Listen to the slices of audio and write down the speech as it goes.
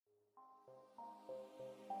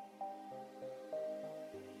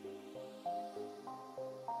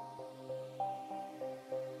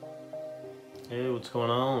Hey, what's going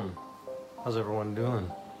on? How's everyone doing?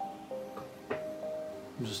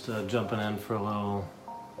 I'm just jumping in for a little,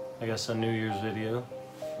 I guess, a New Year's video.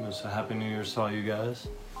 Just a Happy New Year's to all you guys.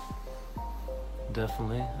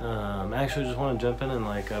 Definitely. Actually, just want to jump in and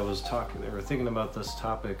I was talking or thinking about this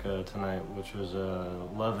topic tonight, which was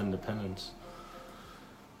love independence.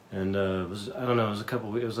 And it was, I don't know,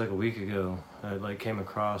 it was like a week ago. I came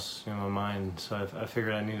across my mind, so I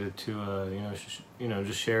figured I needed to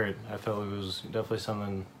just share it. I felt it was definitely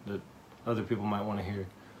something that other people might want to hear.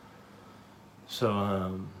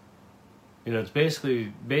 So it's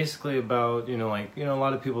basically about a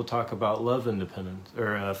lot of people talk about love independence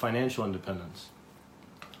or financial independence.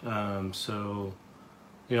 So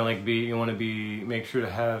you want to make sure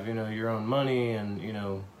to have your own money and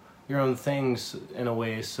your own things in a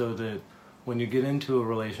way, so that when you get into a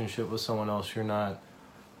relationship with someone else, you're not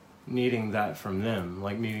needing that from them,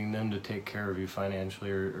 like needing them to take care of you financially,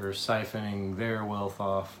 or siphoning their wealth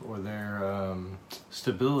off or their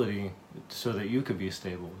stability so that you could be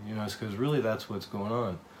stable. It's because really that's what's going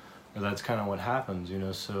on, or that's kind of what happens.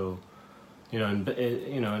 So and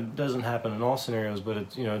it doesn't happen in all scenarios, but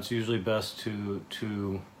it's usually best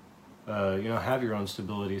to have your own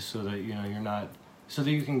stability, so that you're not, so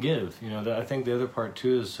that you can give. I think the other part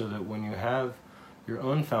too is so that when you have your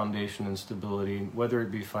own foundation and stability, whether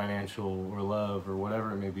it be financial or love or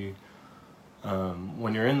whatever it may be,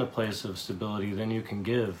 when you're in the place of stability, then you can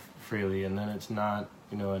give freely, and then it's not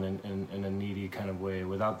in a needy kind of way,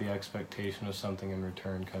 without the expectation of something in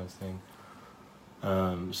return, kind of thing.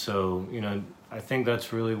 So I think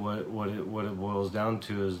that's really what it boils down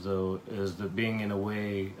to, is the being in a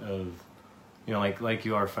way of like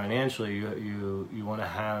you are financially, you want to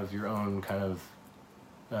have your own kind of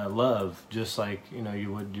love, just like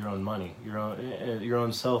you would your own money, your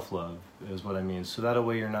own self-love is what I mean. So that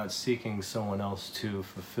way you're not seeking someone else to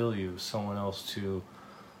fulfill you, someone else to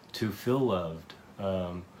feel loved,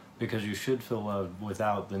 because you should feel loved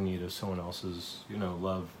without the need of someone else's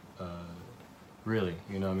love, really,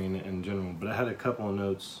 in general. But I had a couple of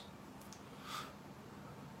notes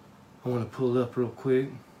I want to pull it up real quick.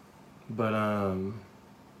 But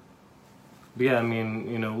yeah,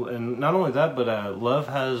 and not only that, but love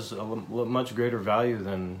has a much greater value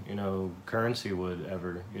than currency would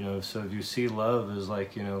ever. So if you see love as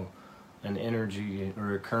an energy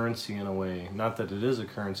or a currency in a way, not that it is a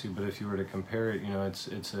currency, but if you were to compare it,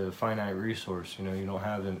 it's a finite resource. You don't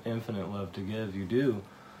have an infinite love to give. You do,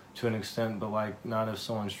 to an extent, but not if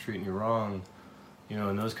someone's treating you wrong,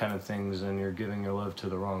 and those kind of things, and you're giving your love to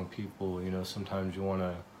the wrong people. Sometimes you want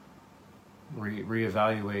to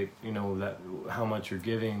reevaluate that how much you're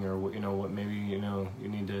giving, or what maybe you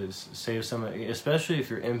need to save some, especially if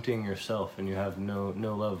you're emptying yourself and you have no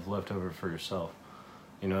love left over for yourself,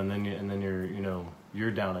 and then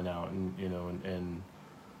you're down and out, and and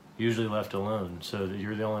usually left alone, so that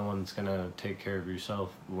you're the only one that's gonna take care of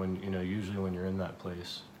yourself when usually when you're in that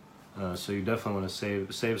place. So you definitely want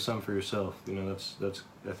to save some for yourself. That's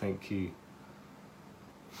I think key.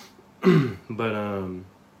 But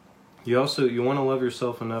you want to love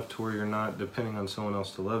yourself enough to where you're not depending on someone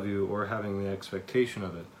else to love you, or having the expectation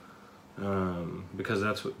of it, because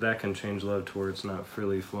that can change love to where it's not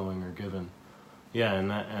freely flowing or given. Yeah,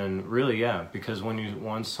 and really, yeah, because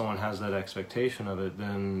once someone has that expectation of it,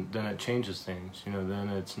 then it changes things. Then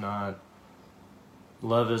it's not,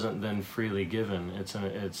 love isn't then freely given. It's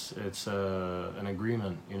an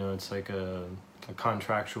agreement. It's like a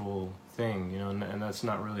contractual thing. And that's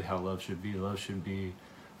not really how love should be. Love should be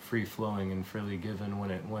free flowing and freely given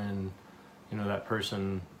when that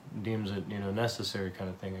person deems it necessary, kind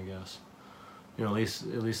of thing, I guess. At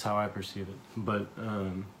least how I perceive it. But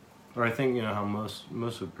or I think how most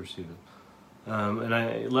would perceive it.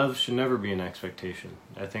 And love should never be an expectation.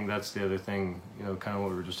 I think that's the other thing, kind of what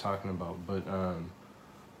we were just talking about. But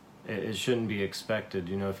it shouldn't be expected.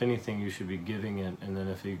 If anything, you should be giving it, and then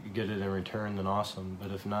if you get it in return, then awesome. But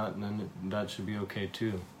if not, then that should be okay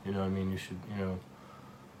too. You should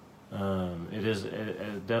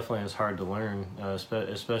it definitely is hard to learn,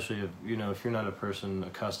 especially if if you're not a person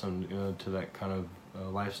accustomed to that kind of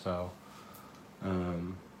lifestyle.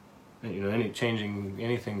 Changing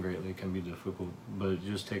anything greatly can be difficult, but it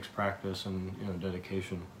just takes practice and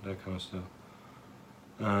dedication, that kind of stuff.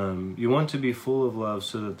 You want to be full of love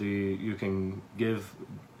so that you can give.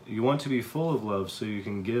 You want to be full of love so you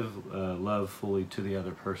can give love fully to the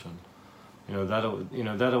other person.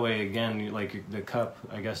 That way again, like the cup.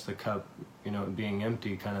 I guess the cup, being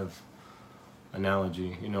empty, kind of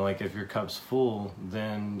analogy. Like if your cup's full,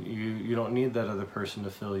 then you don't need that other person to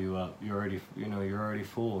fill you up. You're already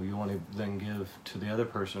full. You want to then give to the other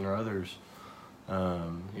person or others,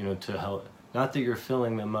 to help not that you're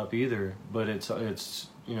filling them up either, but it's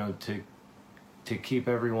you know, to keep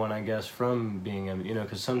everyone, I guess, from being empty, you know,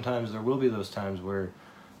 because sometimes there will be those times where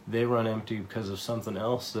they run empty because of something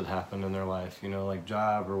else that happened in their life, you know, like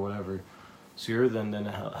job or whatever. So you're then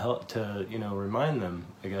help to, you know, remind them,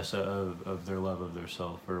 I guess, of their love of their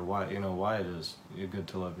self, or why, you know, why it is good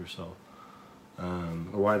to love yourself, or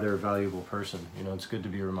why they're a valuable person. You know, it's good to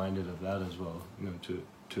be reminded of that as well, you know,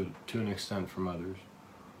 to an extent from others.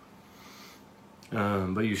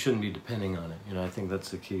 But you shouldn't be depending on it. You know, I think that's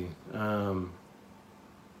the key. Yeah,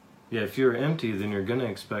 if you're empty, then you're gonna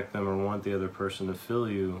expect them or want the other person to fill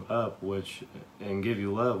you up, and give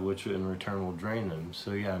you love, which in return will drain them.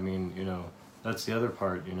 So yeah, I mean, you know, that's the other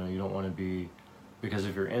part. You know, you don't want to be, because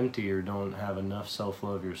if you're empty or don't have enough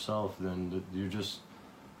self-love yourself, then you're just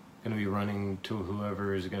gonna be running to who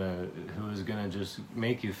is gonna just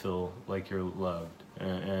make you feel like you're loved.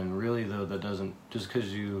 And really, though, that doesn't, just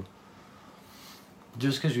because you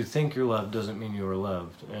think you're loved doesn't mean you are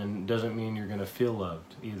loved, and doesn't mean you're going to feel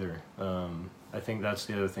loved either. I think that's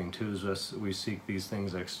the other thing too, is we seek these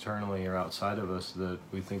things externally or outside of us that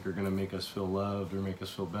we think are going to make us feel loved or make us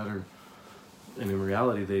feel better, and in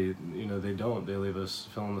reality they don't. They leave us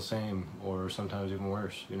feeling the same, or sometimes even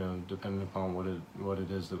worse, you know, depending upon what it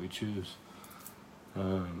is that we choose.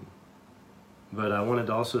 But I wanted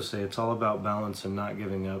to also say it's all about balance and not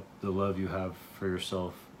giving up the love you have for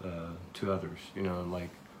yourself to others, you know, like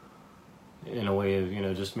in a way of, you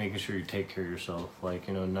know, just making sure you take care of yourself, like,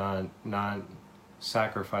 you know, not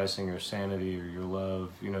sacrificing your sanity or your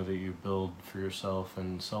love, you know, that you build for yourself,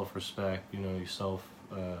 and self-respect, you know, your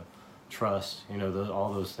self-trust, you know,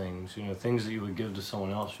 all those things, you know, things that you would give to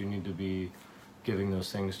someone else, you need to be giving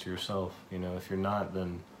those things to yourself. You know, if you're not,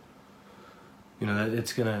 then, you know,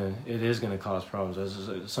 it is gonna cause problems.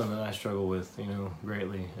 That's something I struggle with, you know,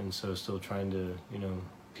 greatly, and so still trying to, you know,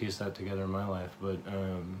 piece that together in my life, but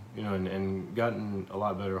you know, and gotten a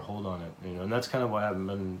lot better hold on it, you know, and that's kind of why I haven't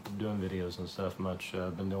been doing videos and stuff much.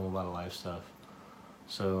 I've been doing a lot of live stuff,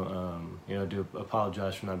 so you know, I do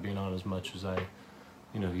apologize for not being on as much as I,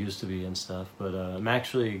 you know, used to be and stuff, but I'm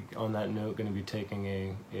actually, on that note, going to be taking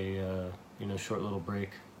a you know, short little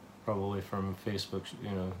break, probably from Facebook, you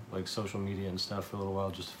know, like social media and stuff, for a little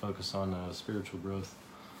while, just to focus on spiritual growth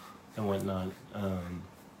and whatnot.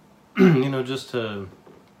 You know, just to,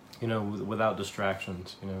 you know, without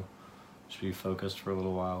distractions, you know, just be focused for a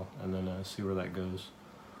little while, and then see where that goes.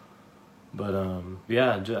 But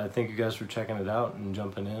yeah, I thank you guys for checking it out and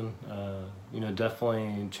jumping in. You know,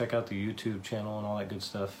 definitely check out the YouTube channel and all that good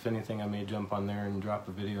stuff. If anything, I may jump on there and drop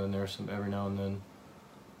a video in there every now and then.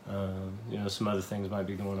 You know, some other things might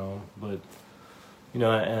be going on, but you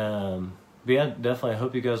know, but yeah, definitely, I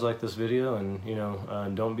hope you guys like this video, and you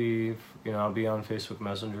know, don't be, you know, I'll be on Facebook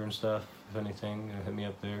Messenger and stuff. If anything, you know, hit me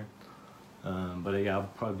up there. But yeah, I'll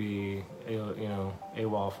probably be, you know,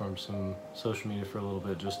 AWOL from some social media for a little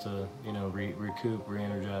bit, just to, you know, recoup,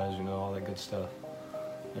 re-energize, you know, all that good stuff,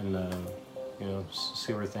 and you know,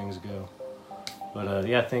 see where things go. But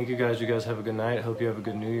yeah, thank you guys. You guys have a good night. Hope you have a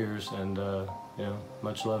good New Year's, and you know,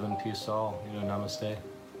 much love and peace to all. You know, namaste.